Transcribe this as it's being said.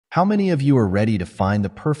How many of you are ready to find the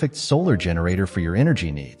perfect solar generator for your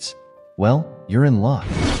energy needs? Well, you're in luck.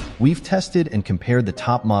 We've tested and compared the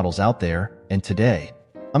top models out there, and today,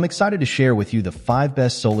 I'm excited to share with you the 5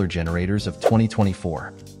 best solar generators of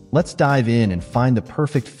 2024. Let's dive in and find the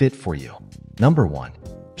perfect fit for you. Number 1.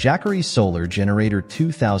 Jacky Solar Generator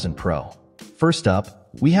 2000 Pro. First up,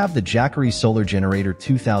 we have the Jacky Solar Generator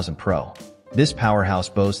 2000 Pro. This powerhouse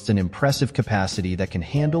boasts an impressive capacity that can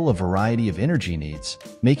handle a variety of energy needs,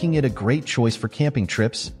 making it a great choice for camping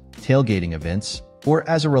trips, tailgating events, or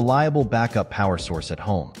as a reliable backup power source at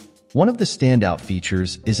home. One of the standout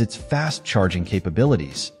features is its fast charging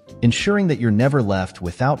capabilities, ensuring that you're never left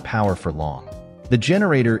without power for long. The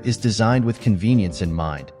generator is designed with convenience in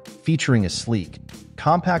mind, featuring a sleek,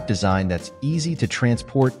 compact design that's easy to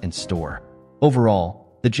transport and store. Overall,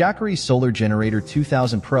 the Jacky Solar Generator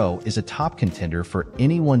 2000 Pro is a top contender for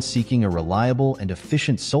anyone seeking a reliable and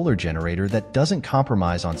efficient solar generator that doesn't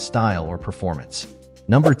compromise on style or performance.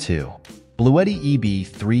 Number 2. BLUTI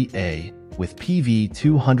EB3A with PV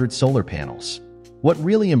 200 solar panels. What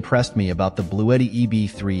really impressed me about the BLUTI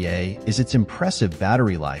EB3A is its impressive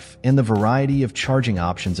battery life and the variety of charging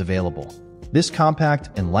options available. This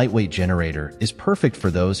compact and lightweight generator is perfect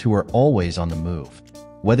for those who are always on the move.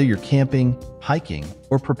 Whether you're camping, hiking,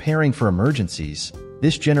 or preparing for emergencies,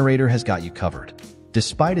 this generator has got you covered.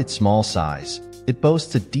 Despite its small size, it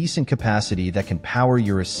boasts a decent capacity that can power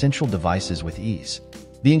your essential devices with ease.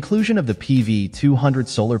 The inclusion of the PV 200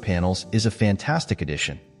 solar panels is a fantastic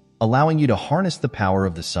addition, allowing you to harness the power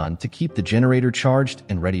of the sun to keep the generator charged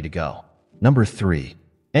and ready to go. Number 3.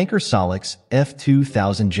 Anker Sollic's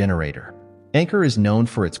F2000 Generator. Anker is known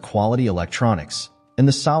for its quality electronics, and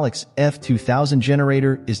the Sollic's F2000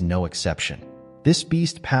 generator is no exception. This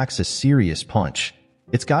beast packs a serious punch.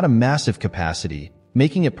 It's got a massive capacity,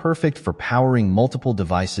 making it perfect for powering multiple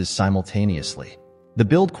devices simultaneously. The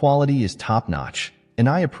build quality is top-notch, and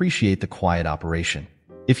I appreciate the quiet operation.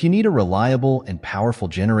 If you need a reliable and powerful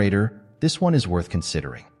generator, this one is worth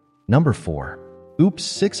considering. Number 4. OOPS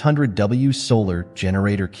 600W Solar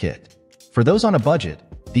Generator Kit. For those on a budget,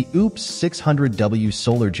 the OOPS 600W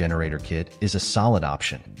Solar Generator Kit is a solid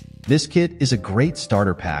option. This kit is a great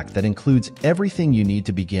starter pack that includes everything you need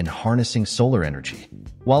to begin harnessing solar energy.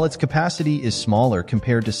 While its capacity is smaller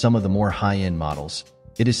compared to some of the more high-end models,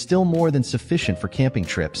 it is still more than sufficient for camping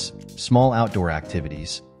trips, small outdoor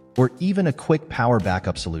activities, or even a quick power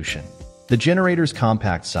backup solution. The generator's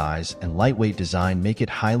compact size and lightweight design make it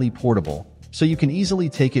highly portable, so you can easily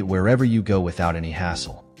take it wherever you go without any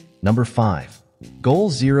hassle. Number 5. Goal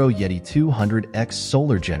Zero Yeti 200X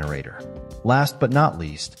Solar Generator. Last but not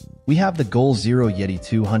least, we have the Goal Zero Yeti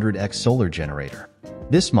 200X Solar Generator.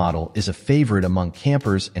 This model is a favorite among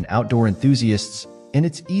campers and outdoor enthusiasts, and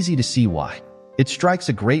it's easy to see why. It strikes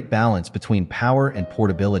a great balance between power and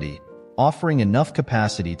portability, offering enough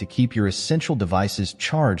capacity to keep your essential devices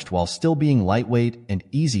charged while still being lightweight and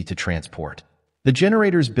easy to transport. The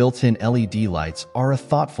generator's built-in LED lights are a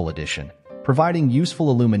thoughtful addition, providing useful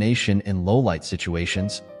illumination in low-light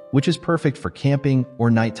situations, which is perfect for camping or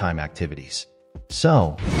nighttime activities.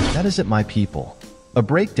 So, that is it, my people. A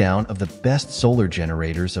breakdown of the best solar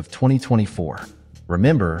generators of 2024.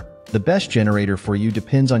 Remember, the best generator for you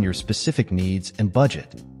depends on your specific needs and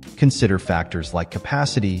budget. Consider factors like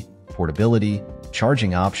capacity, portability,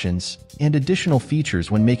 charging options, and additional features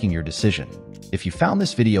when making your decision. If you found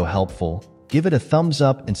this video helpful, give it a thumbs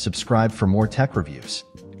up and subscribe for more tech reviews.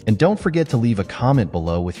 And don't forget to leave a comment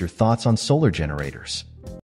below with your thoughts on solar generators.